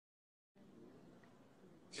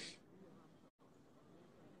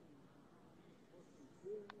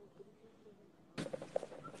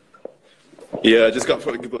Yeah, I just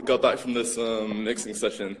got back from this mixing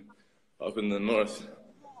session up in the north.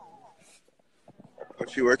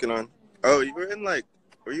 What you working on? Oh, you were in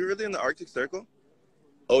were you really in the Arctic Circle?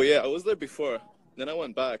 Oh yeah, I was there before. Then I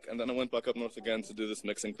went back, and then I went back up north again to do this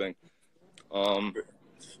mixing thing. For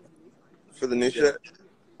the new Yeah. shit?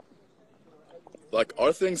 Like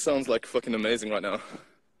our thing sounds like fucking amazing right now.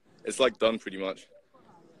 It's like done pretty much.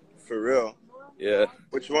 For real? Yeah.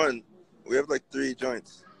 Which one? We have like 3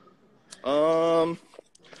 joints.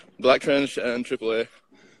 Black Trench and AAA.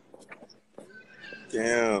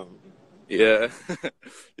 Damn. Yeah.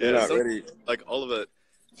 You're Yeah, not ready. like all of it.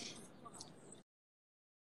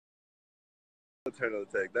 Turn on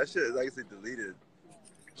the tech. That shit is actually deleted.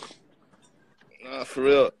 Nah, for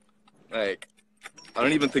real. Like, I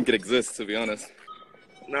don't even think it exists, to be honest.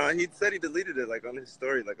 No, he said he deleted it on his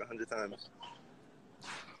story 100 times.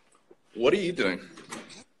 What are you doing?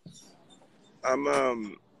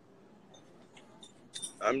 I'm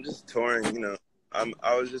just touring,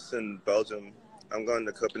 I was just in Belgium. I'm going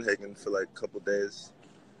to Copenhagen for a couple days.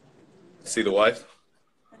 See the wife?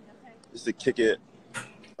 Just to kick it.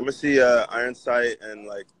 I'm gonna see Iron Sight and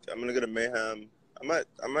I'm gonna go to Mayhem. I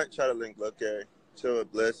might try to link Loke, chill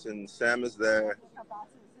with Bliss, and Sam is there.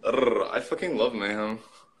 I fucking love Mayhem.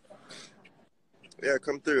 Yeah,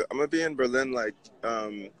 come through. I'm gonna be in Berlin the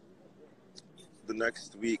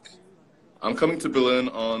next week. I'm coming to Berlin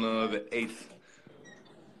on the 8th.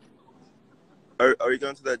 Are you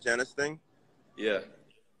going to that Janice thing? Yeah.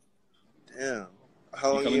 Damn.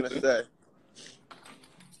 How long are you gonna stay?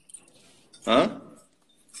 Huh?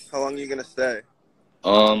 How long are you gonna stay?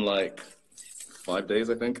 5 days,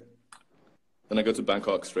 I think. Then I go to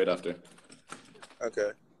Bangkok straight after.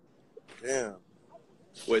 Okay. Damn.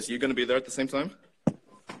 Wait, so you're gonna be there at the same time?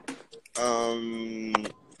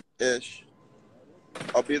 Ish.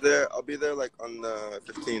 I'll be there on the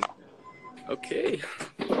 15th. Okay.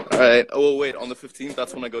 All right. Oh, well, wait. On the 15th,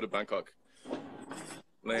 that's when I go to Bangkok.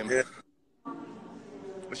 Lame. Yeah.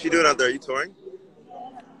 What's she doing out there? Are you touring?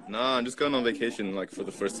 Nah, I'm just going on vacation, for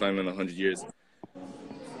the first time in 100 years.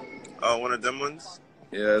 Oh, one of them ones?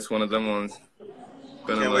 Yeah, it's one of them ones.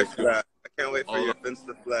 Can't wait for that. I can't wait for your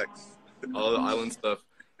Finsta flex. All the island stuff.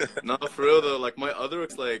 No, for real though, my other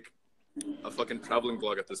looks like a fucking traveling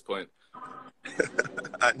blog at this point.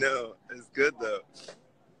 I know. It's good though.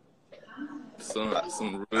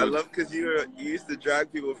 Some rude. I love because you used to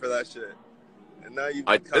drag people for that shit. And now you've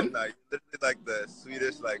become that. You're literally the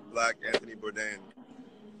Swedish, black Anthony Bourdain.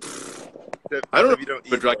 I don't know you don't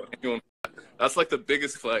eat drag anyone. That's the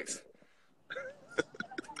biggest flex.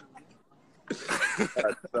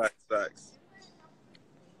 Facts.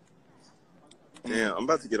 Damn, I'm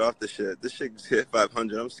about to get off this shit. This shit hit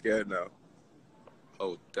 500. I'm scared now.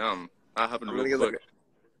 Oh, damn. That happened real quick.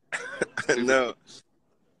 I know. All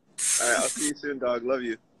right, I'll see you soon, dog. Love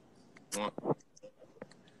you.